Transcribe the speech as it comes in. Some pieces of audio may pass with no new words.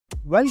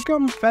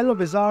Welcome, fellow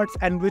wizards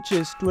and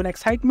witches, to an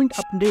excitement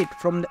update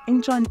from the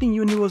enchanting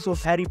universe of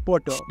Harry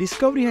Potter.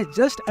 Discovery has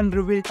just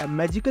unrevealed a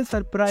magical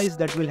surprise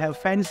that will have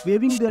fans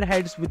waving their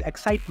heads with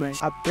excitement.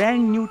 A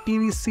brand new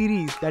TV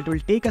series that will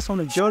take us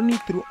on a journey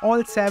through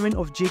all 7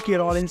 of J.K.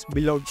 Rowling's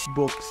beloved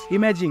books.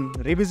 Imagine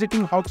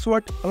revisiting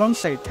Hogwarts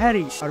alongside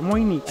Harry,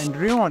 Hermione and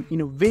Ron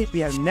in a way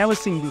we have never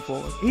seen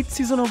before. Each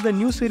season of the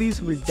new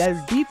series will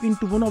delve deep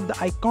into one of the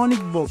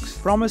iconic books,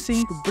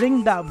 promising to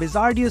bring the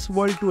wizardious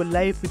world to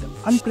life with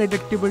unpredictable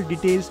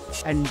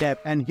details and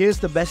depth. And here's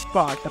the best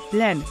part, the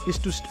plan is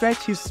to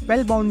stretch his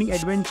spellbinding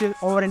adventure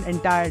over an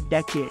entire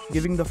decade,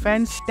 giving the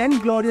fans 10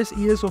 glorious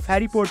years of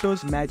Harry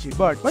Potter's magic.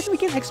 But what we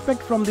can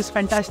expect from this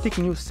fantastic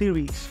new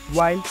series?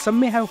 While some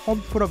may have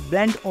hoped for a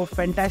blend of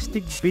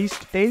fantastic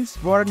beast tales,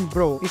 Warren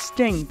Bro is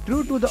staying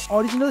true to the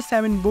original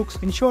 7 books,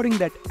 ensuring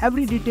that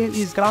every detail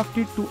is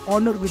crafted to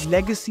honor the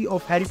legacy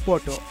of Harry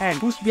Potter. And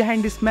who's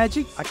behind this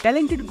magic? A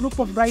talented group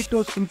of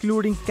writers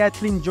including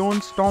Kathleen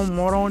Jones, Tom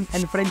Moran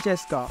and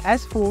Francesca.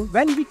 As for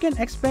when we can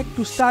expect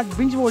to start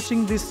binge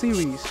watching this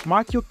series,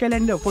 mark your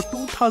calendar for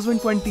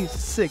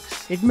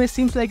 2026. It may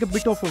seem like a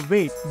bit of a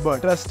wait,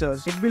 but trust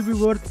us, it will be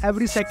worth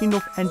every second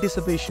of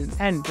anticipation.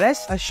 And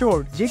rest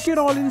assured, J.K.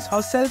 Rowling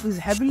herself is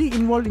heavily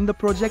involved in the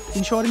project,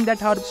 ensuring that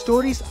her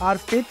stories are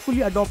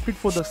faithfully adopted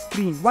for the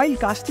screen. While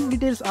casting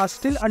details are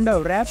still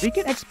under wraps, we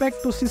can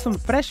expect to see some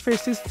fresh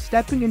faces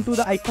stepping into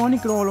the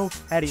iconic role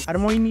of Harry,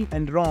 Hermione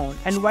and Ron.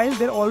 And while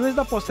there always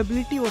the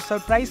possibility of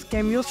surprise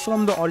cameos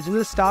from the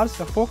original stars,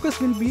 the focus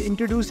will be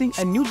introducing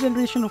a new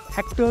generation of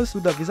actors to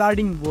the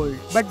wizarding world.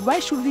 But why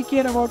should we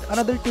care about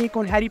another take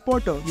on Harry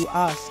Potter, you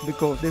ask?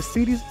 Because this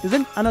series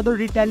isn't another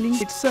retelling,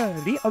 it's a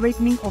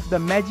reawakening of the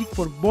magic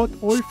for both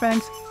old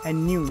fans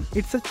and new.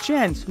 It's a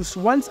chance to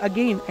once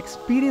again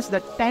experience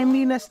the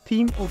timeliness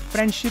theme of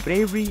friendship,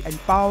 bravery and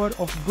power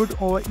of good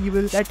over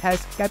evil that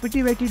has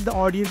captivated the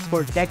audience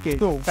for decades.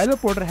 So, fellow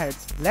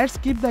Potterheads, let's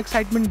keep the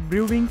excitement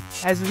brewing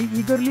as we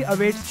eagerly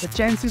await the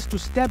chances to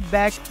step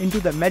back into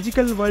the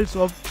magical worlds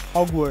of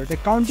Hogwarts. The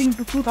counting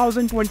to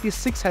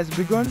 2026 has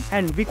begun,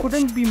 and we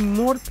couldn't be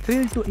more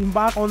thrilled to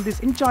embark on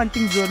this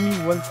enchanting journey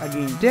once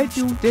again. Stay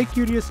tuned, stay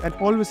curious and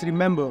always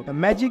remember, the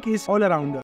magic is all around us.